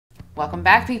Welcome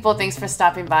back, people. Thanks for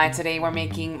stopping by. Today we're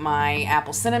making my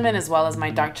apple cinnamon as well as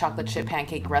my dark chocolate chip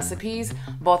pancake recipes.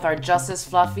 Both are just as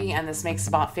fluffy, and this makes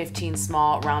about 15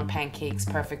 small round pancakes,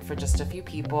 perfect for just a few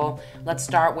people. Let's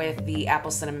start with the apple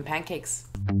cinnamon pancakes.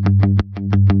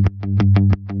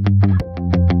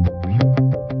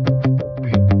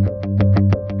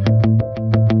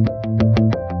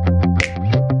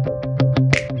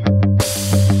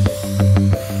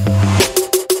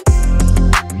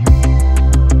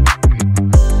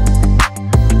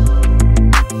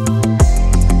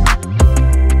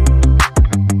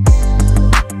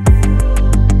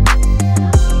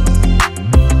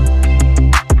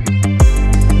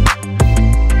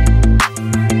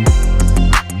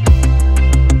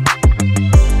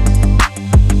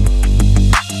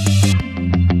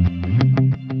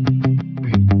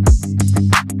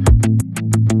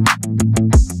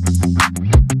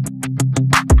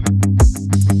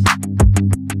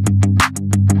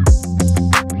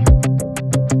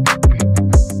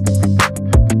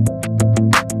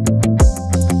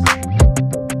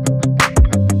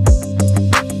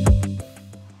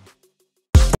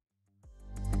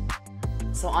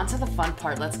 So on to the fun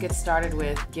part. Let's get started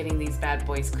with getting these bad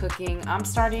boys cooking. I'm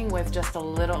starting with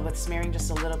smearing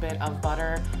just a little bit of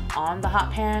butter on the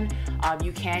hot pan.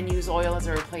 You can use oil as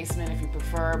a replacement if you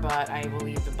prefer, but I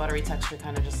believe the buttery texture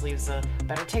kind of just leaves a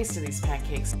better taste to these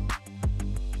pancakes.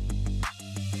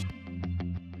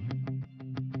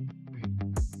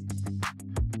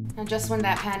 And just when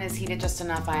that pan is heated just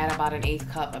enough, I add about an 1/8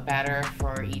 cup of batter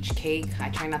for each cake. I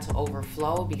try not to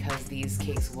overflow because these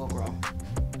cakes will grow.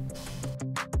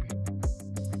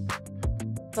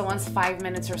 So once 5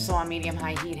 minutes or so on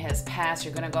medium-high heat has passed,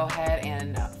 you're gonna go ahead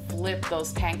and flip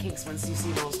those pancakes once you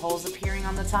see those holes appearing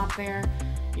on the top there.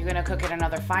 You're gonna cook it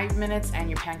another 5 minutes and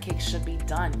your pancakes should be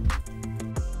done.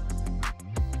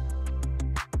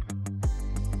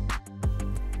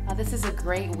 Now this is a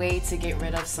great way to get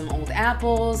rid of some old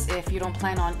apples if you don't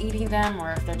plan on eating them,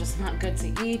 or if they're just not good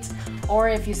to eat, or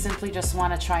if you simply just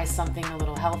wanna try something a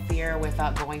little healthier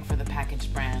without going for the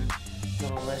packaged brand.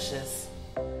 Delicious.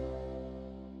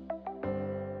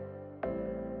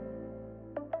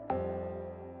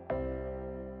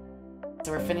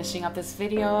 So we're finishing up this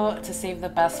video to save the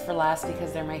best for last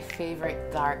because they're my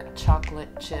favorite dark chocolate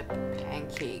chip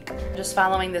pancake. Just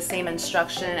following the same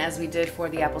instruction as we did for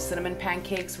the apple cinnamon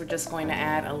pancakes, we're just going to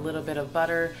add a little bit of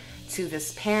butter to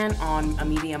this pan on a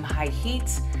medium-high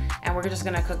heat, and we're just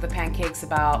going to cook the pancakes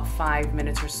about 5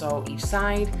 minutes or so each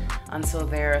side until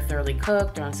they're thoroughly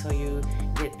cooked, or until you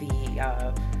get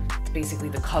basically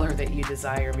the color that you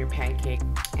desire of your pancake.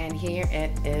 And here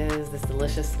it is, this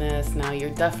deliciousness. Now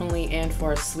you're definitely in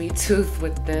for a sweet tooth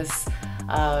with this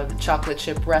chocolate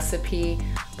chip recipe,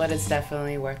 but it's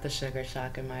definitely worth the sugar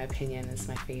shock in my opinion. It's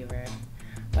my favorite.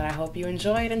 But I hope you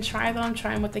enjoyed and try them.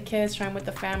 Try them with the kids, try them with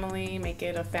the family, make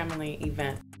it a family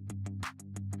event.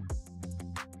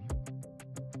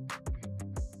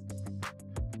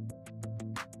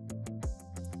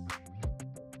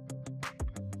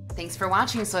 Thanks for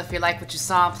watching. So if you like what you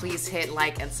saw, please hit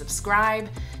like and subscribe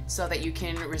so that you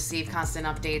can receive constant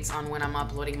updates on when I'm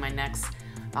uploading my next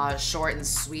short and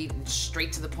sweet and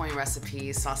straight to the point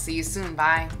recipes. So I'll see you soon.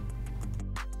 Bye.